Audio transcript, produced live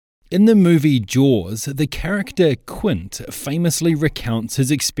In the movie Jaws, the character Quint famously recounts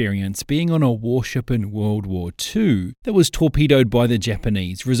his experience being on a warship in World War II that was torpedoed by the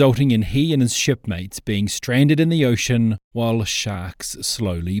Japanese, resulting in he and his shipmates being stranded in the ocean while sharks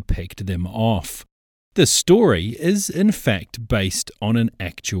slowly picked them off. The story is in fact based on an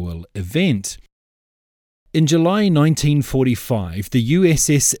actual event. In July 1945, the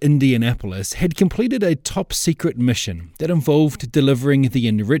USS Indianapolis had completed a top-secret mission that involved delivering the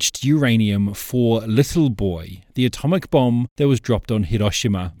enriched uranium for Little Boy, the atomic bomb that was dropped on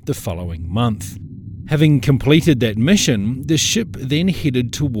Hiroshima the following month. Having completed that mission, the ship then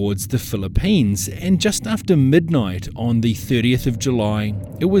headed towards the Philippines, and just after midnight on the 30th of July,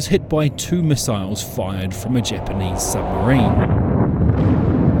 it was hit by 2 missiles fired from a Japanese submarine.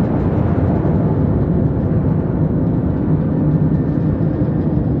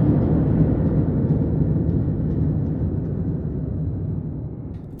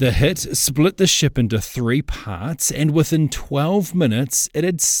 The hit split the ship into 3 parts, and within 12 minutes it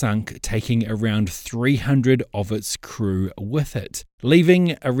had sunk, taking around 300 of its crew with it,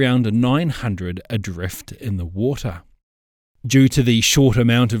 leaving around 900 adrift in the water. Due to the short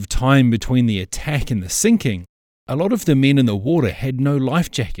amount of time between the attack and the sinking, a lot of the men in the water had no life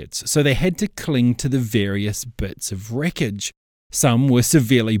jackets, so they had to cling to the various bits of wreckage. Some were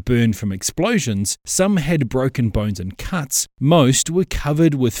severely burned from explosions, some had broken bones and cuts, most were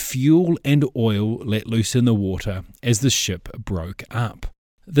covered with fuel and oil let loose in the water as the ship broke up.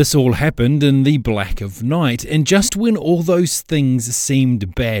 This all happened in the black of night, and just when all those things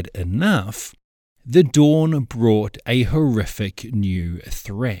seemed bad enough, the dawn brought a horrific new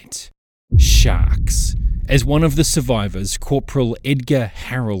threat. Sharks. As one of the survivors, Corporal Edgar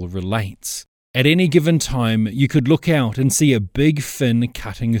Harrell, relates, "At any given time, you could look out and see a big fin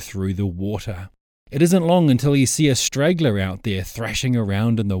cutting through the water. It isn't long until you see a straggler out there thrashing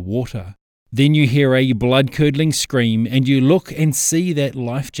around in the water. Then you hear a blood-curdling scream and you look and see that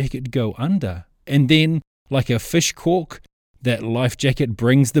life jacket go under. And then, like a fish cork, that life jacket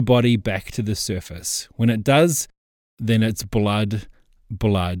brings the body back to the surface. When it does, then it's blood,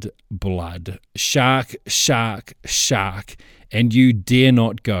 blood, blood. Shark, shark, shark. And you dare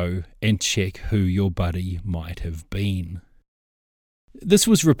not go and check who your buddy might have been." This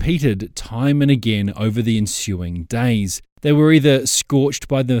was repeated time and again over the ensuing days. They were either scorched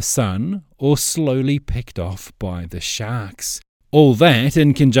by the sun or slowly picked off by the sharks. All that,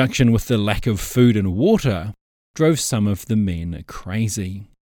 in conjunction with the lack of food and water, drove some of the men crazy.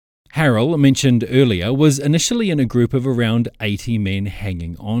 Harrell, mentioned earlier, was initially in a group of around 80 men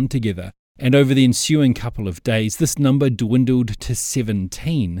hanging on together. And over the ensuing couple of days, this number dwindled to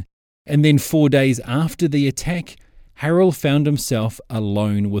 17. And then 4 days after the attack, Harrell found himself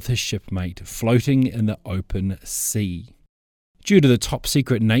alone with his shipmate, floating in the open sea. Due to the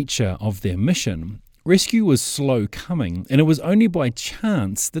top-secret nature of their mission, rescue was slow coming, and it was only by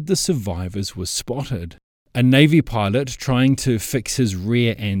chance that the survivors were spotted. A Navy pilot trying to fix his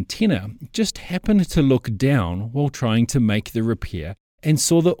rear antenna just happened to look down while trying to make the repair and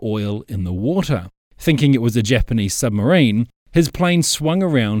saw the oil in the water. Thinking it was a Japanese submarine, his plane swung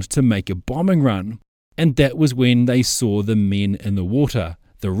around to make a bombing run, and that was when they saw the men in the water,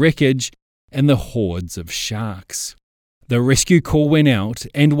 the wreckage, and the hordes of sharks. The rescue call went out,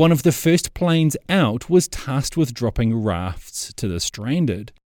 and one of the first planes out was tasked with dropping rafts to the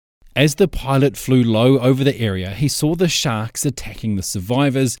stranded. As the pilot flew low over the area, he saw the sharks attacking the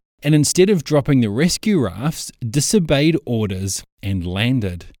survivors, and instead of dropping the rescue rafts, disobeyed orders and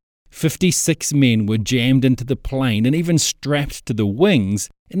landed. 56 men were jammed into the plane and even strapped to the wings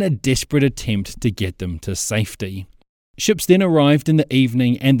in a desperate attempt to get them to safety. Ships then arrived in the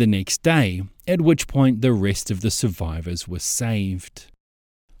evening and the next day, at which point the rest of the survivors were saved.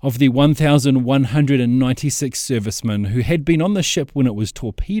 Of the 1,196 servicemen who had been on the ship when it was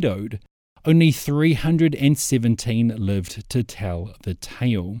torpedoed, only 317 lived to tell the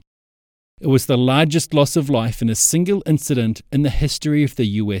tale. It was the largest loss of life in a single incident in the history of the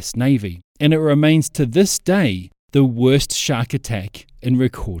US Navy, and it remains to this day the worst shark attack in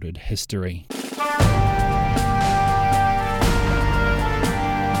recorded history.